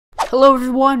Hello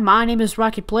everyone, my name is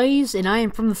Rocket Plays, and I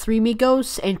am from the Three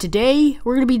Amigos, and today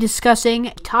we're going to be discussing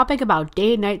a topic about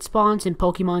day and night spawns in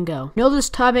Pokemon Go. I know this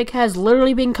topic has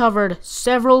literally been covered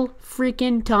several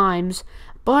freaking times,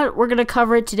 but we're going to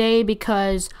cover it today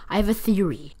because I have a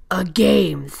theory. A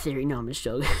game theory. No, I'm just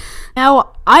joking.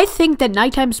 Now, I think that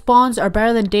nighttime spawns are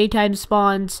better than daytime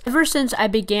spawns. Ever since I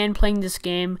began playing this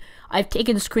game, I've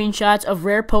taken screenshots of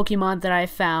rare Pokemon that I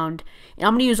found, and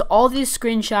I'm going to use all these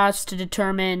screenshots to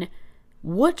determine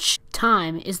which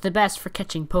time is the best for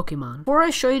catching Pokemon. Before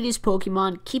I show you these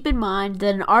Pokemon, keep in mind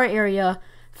that in our area,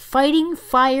 fighting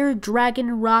fire,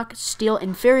 dragon, rock, steel,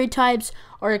 and fairy types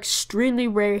are extremely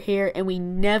rare here, and we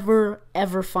never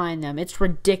ever find them. It's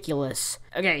ridiculous.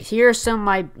 Okay, here are some of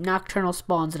my nocturnal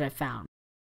spawns that I found.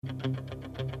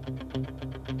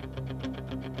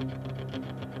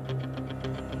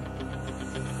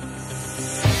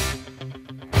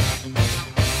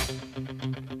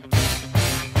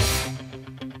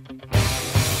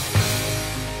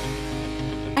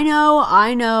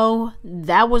 I know,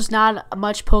 that was not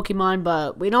much Pokemon,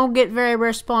 but we don't get very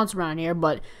rare spawns around here,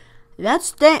 but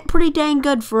that's pretty dang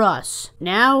good for us.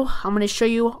 Now, I'm going to show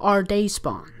you our day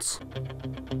spawns.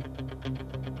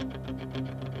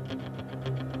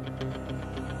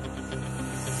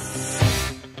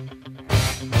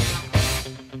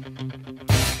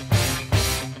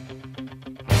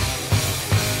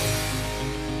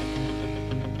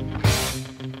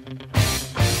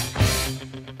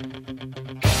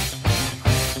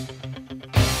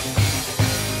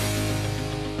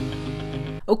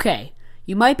 Okay,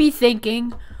 you might be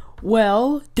thinking,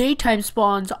 well, daytime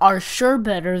spawns are sure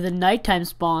better than nighttime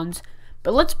spawns,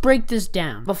 but let's break this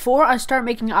down. Before I start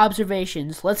making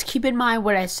observations, let's keep in mind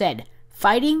what I said.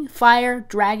 Fighting, fire,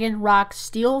 dragon, rock,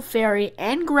 steel, fairy,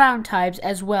 and ground types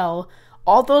as well.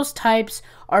 All those types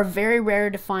are very rare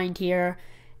to find here,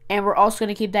 and we're also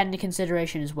going to keep that into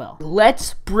consideration as well.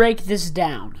 Let's break this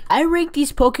down. I rank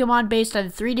these Pokemon based on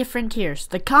 3 different tiers.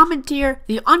 The common tier,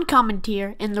 the uncommon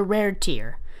tier, and the rare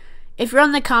tier. If you're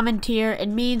on the common tier, it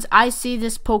means I see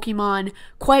this Pokemon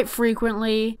quite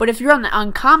frequently. But if you're on the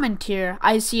uncommon tier,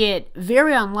 I see it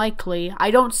very unlikely.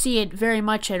 I don't see it very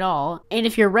much at all. And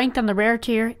if you're ranked on the rare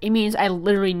tier, it means I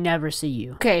literally never see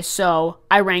you. Okay, so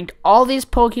I ranked all these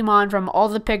Pokemon from all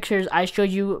the pictures I showed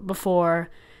you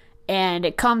before. And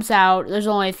it comes out, there's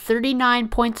only 39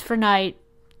 points for night.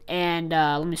 And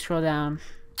let me scroll down.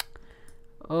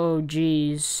 Oh,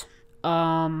 geez.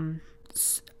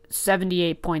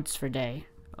 78 points for day.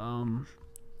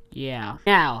 Yeah.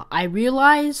 Now, I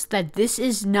realize that this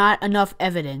is not enough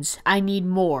evidence. I need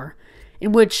more.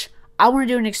 In which I want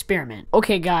to do an experiment.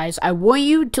 Okay, guys, I want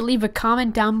you to leave a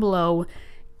comment down below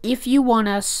if you want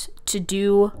us to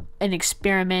do an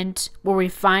experiment where we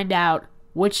find out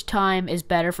which time is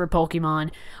better for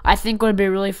Pokemon. I think it would be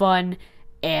really fun,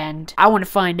 and I want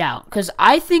to find out. Because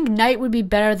I think night would be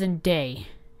better than day.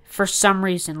 For some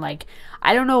reason, like,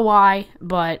 I don't know why,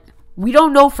 but we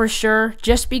don't know for sure,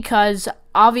 just because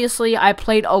obviously I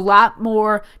played a lot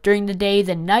more during the day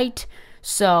than night,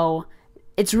 so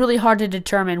it's really hard to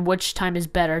determine which time is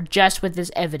better just with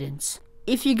this evidence.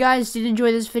 If you guys did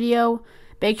enjoy this video,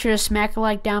 make sure to smack a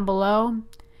like down below,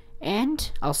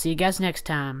 and I'll see you guys next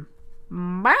time.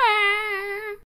 Bye!